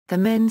The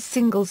men's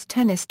singles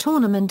tennis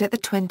tournament at the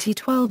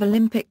 2012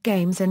 Olympic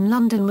Games in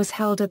London was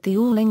held at the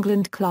All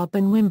England Club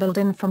in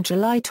Wimbledon from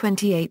July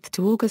 28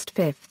 to August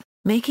 5,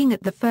 making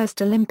it the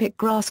first Olympic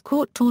grass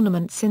court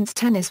tournament since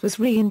tennis was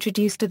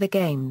reintroduced to the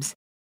Games.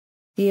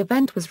 The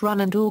event was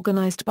run and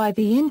organised by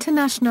the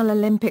International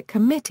Olympic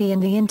Committee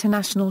and the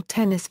International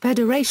Tennis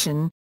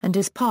Federation, and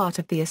is part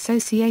of the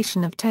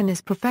Association of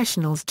Tennis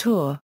Professionals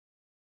Tour.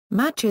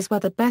 Matches were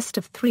the best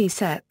of 3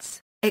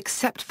 sets,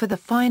 except for the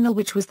final,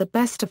 which was the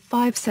best of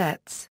 5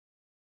 sets.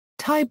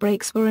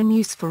 Tie-breaks were in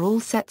use for all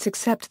sets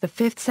except the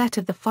 5th set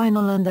of the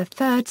final and the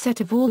 3rd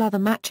set of all other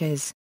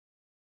matches.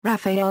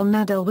 Rafael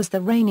Nadal was the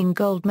reigning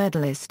gold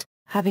medalist,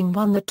 having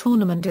won the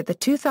tournament at the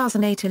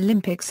 2008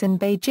 Olympics in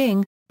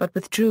Beijing, but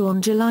withdrew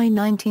on July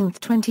 19,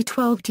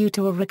 2012 due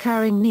to a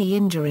recurring knee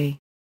injury.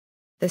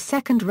 The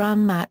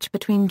second-round match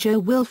between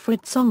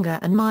Jo-Wilfried Tsonga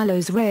and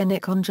Milos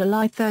Raonic on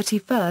July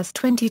 31,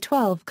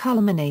 2012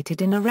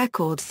 culminated in a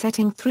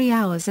record-setting 3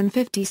 hours and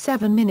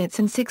 57 minutes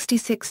and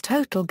 66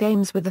 total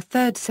games, with the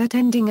third set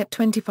ending at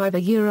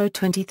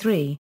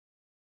 25-23.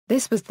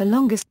 This was the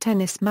longest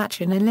tennis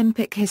match in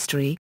Olympic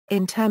history,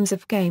 in terms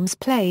of games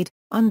played,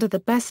 under the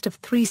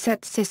best-of-3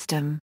 set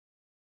system.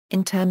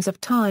 In terms of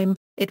time,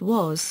 it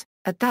was,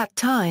 at that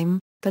time,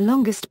 the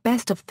longest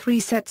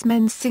best-of-3 sets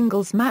men's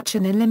singles match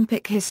in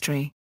Olympic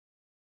history.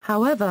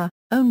 However,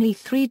 only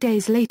 3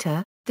 days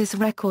later, this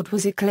record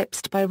was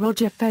eclipsed by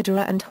Roger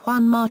Federer and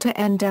Juan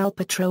Martín del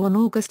Potro on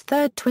August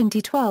 3,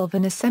 2012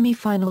 in a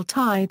semi-final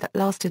tie that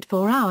lasted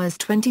 4 hours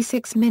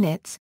 26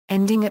 minutes,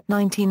 ending at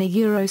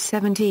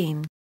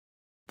 19-17.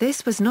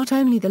 This was not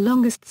only the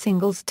longest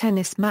singles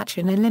tennis match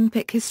in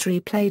Olympic history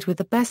played with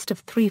the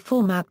best-of-3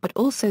 format, but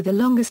also the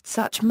longest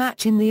such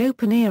match in the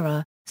Open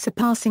era,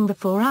 surpassing the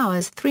 4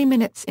 hours 3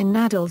 minutes in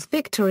Nadal's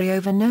victory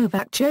over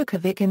Novak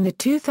Djokovic in the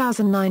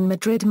 2009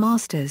 Madrid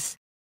Masters.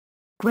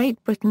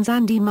 Great Britain's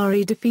Andy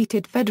Murray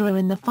defeated Federer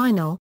in the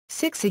final,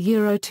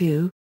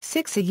 6-2,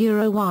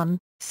 6-1,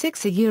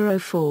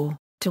 6-4,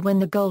 to win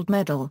the gold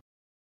medal.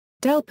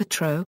 Del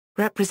Potro,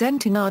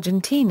 representing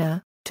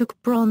Argentina,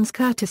 took bronze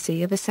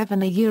courtesy of a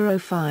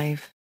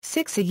 7-5,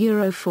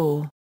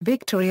 6-4,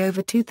 victory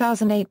over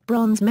 2008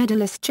 bronze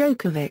medalist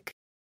Djokovic.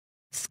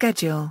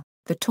 Schedule: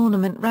 the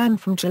tournament ran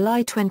from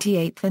July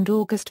 28 and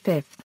August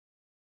 5.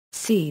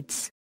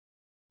 Seeds.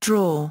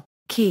 Draw,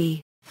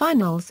 Key,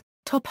 Finals,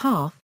 Top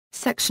Half,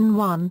 Section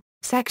 1,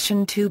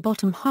 Section 2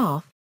 Bottom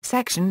Half,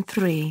 Section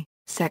 3,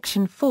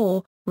 Section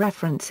 4,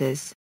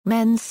 References,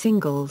 Men's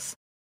Singles.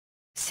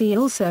 See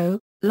also,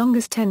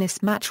 Longest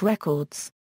tennis match records.